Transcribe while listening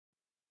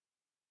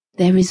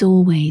There is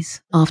always,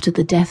 after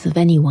the death of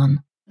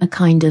anyone, a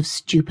kind of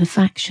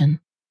stupefaction.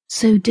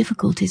 So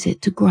difficult is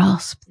it to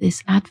grasp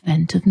this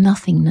advent of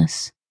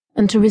nothingness,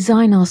 and to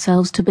resign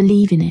ourselves to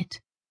believe in it.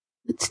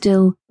 But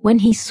still, when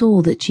he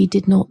saw that she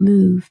did not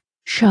move,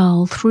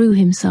 Charles threw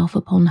himself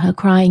upon her,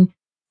 crying,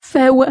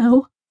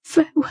 "Farewell,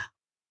 farewell."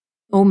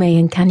 Homais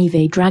and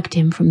Canivet dragged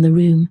him from the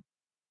room.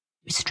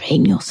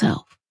 "Restrain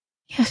yourself."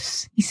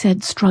 "Yes," he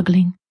said,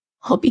 struggling.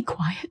 "I'll be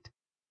quiet.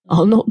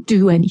 I'll not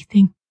do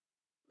anything.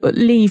 But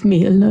leave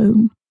me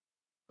alone.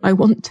 I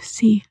want to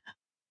see her.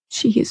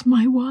 She is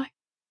my wife."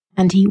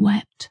 And he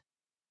wept.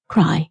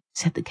 "Cry,"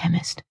 said the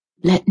chemist.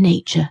 "Let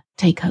nature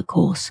take her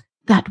course.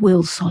 That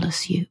will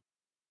solace you."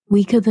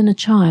 Weaker than a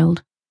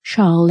child,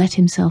 Charles let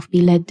himself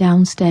be led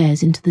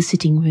downstairs into the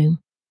sitting-room,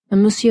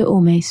 and Monsieur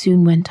Homais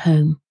soon went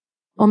home.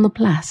 On the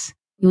place,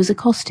 he was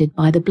accosted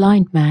by the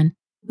blind man,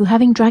 who,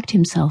 having dragged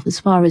himself as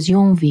far as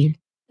Yonville,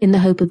 in the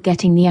hope of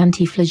getting the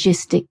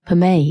antiphlogistic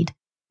pomade,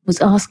 was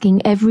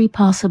asking every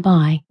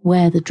passer-by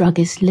where the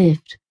druggist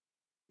lived.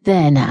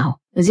 "There now,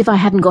 as if I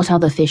hadn't got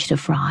other fish to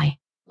fry.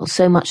 Well,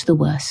 so much the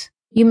worse.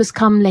 You must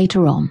come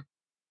later on."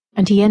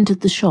 And he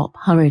entered the shop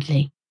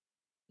hurriedly.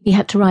 He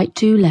had to write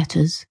 2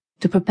 letters,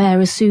 to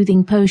prepare a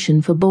soothing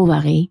potion for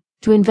Bovary,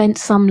 to invent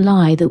some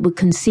lie that would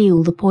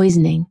conceal the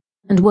poisoning,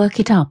 and work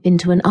it up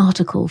into an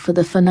article for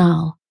the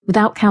Fanal,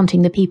 without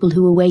counting the people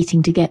who were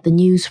waiting to get the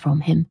news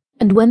from him.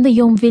 And when the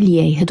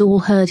Yonvilliers had all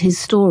heard his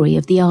story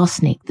of the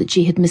arsenic that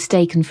she had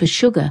mistaken for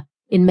sugar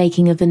in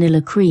making a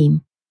vanilla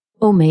cream,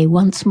 Homais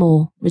once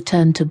more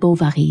returned to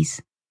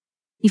Bovary's.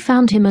 He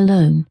found him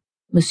alone.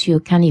 Monsieur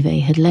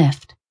Canivet had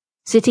left,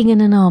 sitting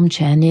in an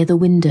armchair near the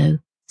window,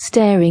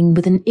 staring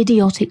with an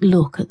idiotic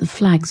look at the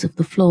flags of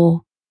the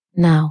floor.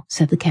 "Now,"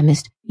 said the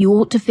chemist, "you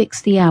ought to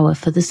fix the hour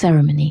for the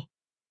ceremony."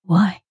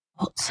 "Why,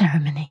 what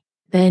ceremony?"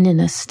 Then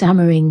in a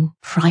stammering,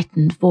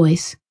 frightened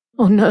voice,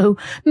 "Oh no,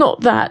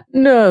 not that,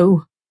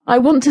 no! I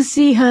want to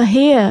see her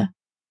here."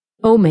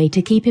 Homais,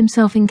 to keep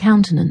himself in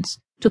countenance,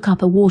 took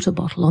up a water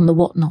bottle on the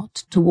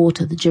whatnot to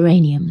water the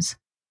geraniums.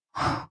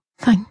 "Oh,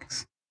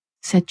 thanks,"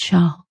 said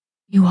Charles.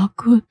 "You are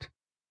good."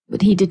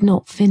 But he did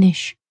not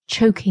finish,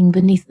 choking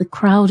beneath the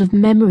crowd of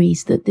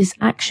memories that this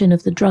action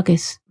of the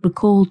druggist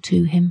recalled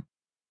to him.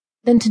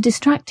 Then, to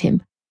distract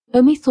him,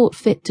 Homais thought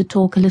fit to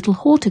talk a little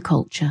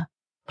horticulture.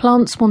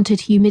 Plants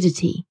wanted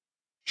humidity.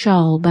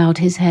 Charles bowed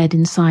his head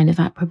in sign of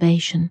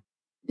approbation.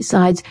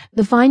 "Besides,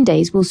 the fine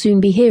days will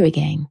soon be here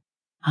again."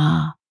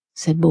 "Ah,"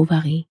 said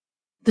Bovary.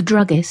 The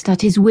druggist,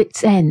 at his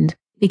wit's end,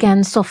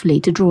 began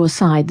softly to draw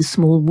aside the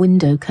small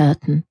window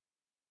curtain.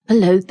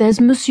 "Hello,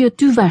 there's Monsieur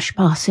Tuvache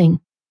passing."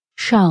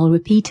 Charles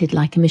repeated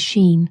like a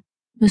machine,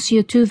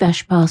 "Monsieur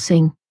Tuvache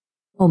passing."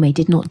 Homais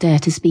did not dare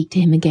to speak to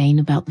him again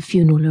about the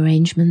funeral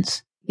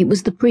arrangements. It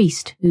was the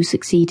priest who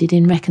succeeded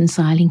in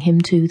reconciling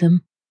him to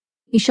them.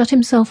 He shut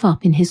himself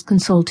up in his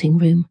consulting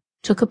room,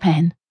 took a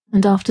pen,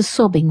 and after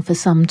sobbing for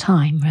some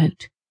time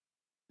wrote,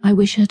 "I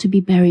wish her to be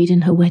buried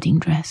in her wedding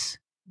dress,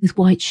 with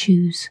white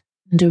shoes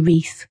and a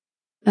wreath.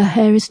 Her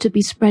hair is to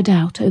be spread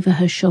out over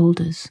her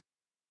shoulders.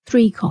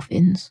 3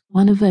 coffins,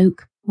 1 of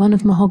oak, 1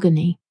 of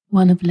mahogany,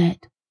 1 of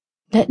lead.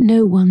 Let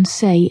no one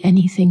say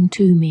anything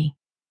to me.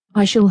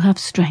 I shall have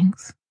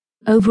strength.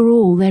 Over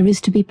all there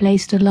is to be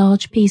placed a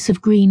large piece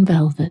of green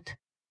velvet.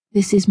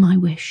 This is my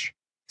wish.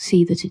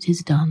 See that it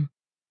is done."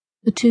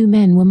 The 2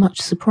 men were much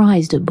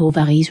surprised at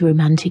Bovary's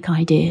romantic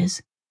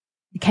ideas.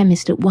 The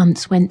chemist at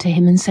once went to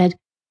him and said,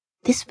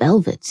 "This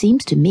velvet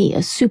seems to me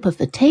a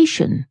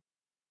superfetation.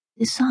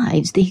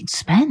 Besides, the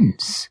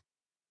expense."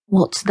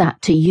 "What's that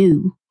to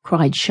you?"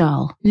 cried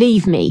Charles.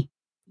 "Leave me.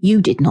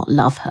 You did not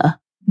love her.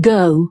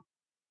 Go."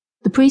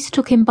 The priest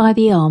took him by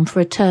the arm for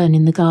a turn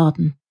in the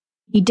garden.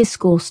 He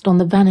discoursed on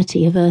the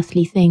vanity of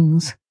earthly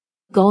things.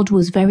 God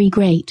was very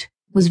great,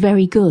 was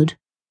very good.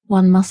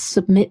 One must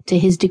submit to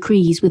his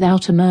decrees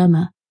without a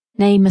murmur,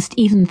 nay, must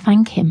even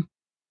thank him.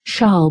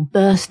 Charles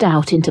burst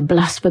out into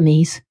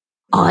blasphemies.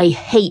 "I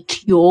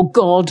hate your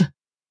God."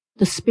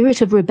 "The spirit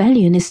of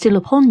rebellion is still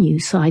upon you,"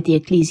 sighed the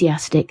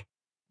ecclesiastic.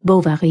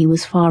 Bovary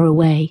was far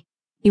away.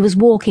 He was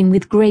walking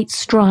with great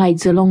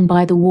strides along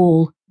by the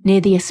wall,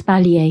 near the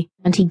espalier,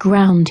 and he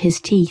ground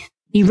his teeth.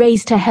 He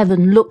raised to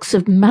heaven looks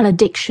of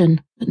malediction,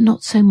 but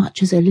not so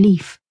much as a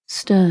leaf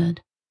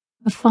stirred.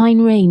 A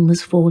fine rain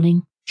was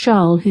falling.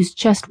 Charles, whose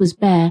chest was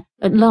bare,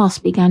 at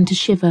last began to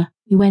shiver.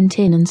 He went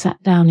in and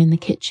sat down in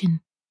the kitchen.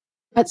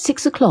 At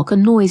 6 o'clock a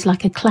noise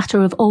like a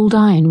clatter of old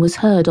iron was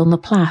heard on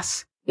the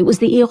place. It was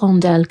the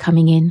Hirondelle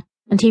coming in,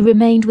 and he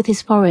remained with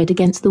his forehead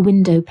against the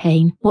window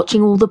pane,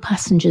 watching all the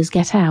passengers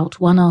get out,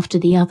 one after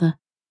the other.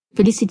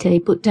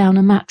 Félicité put down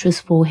a mattress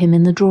for him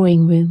in the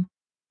drawing-room.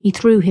 He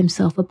threw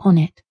himself upon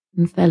it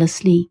and fell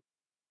asleep.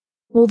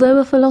 Although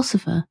a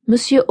philosopher,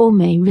 Monsieur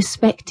Homais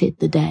respected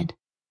the dead,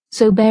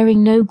 so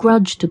bearing no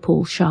grudge to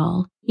Paul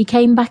Charles, he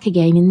came back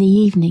again in the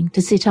evening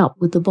to sit up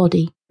with the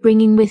body,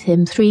 bringing with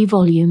him 3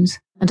 volumes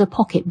and a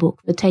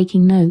pocket-book for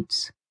taking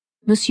notes.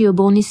 Monsieur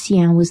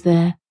Bournisien was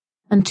there,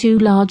 and 2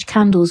 large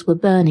candles were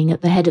burning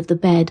at the head of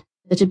the bed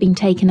that had been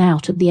taken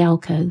out of the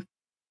alcove.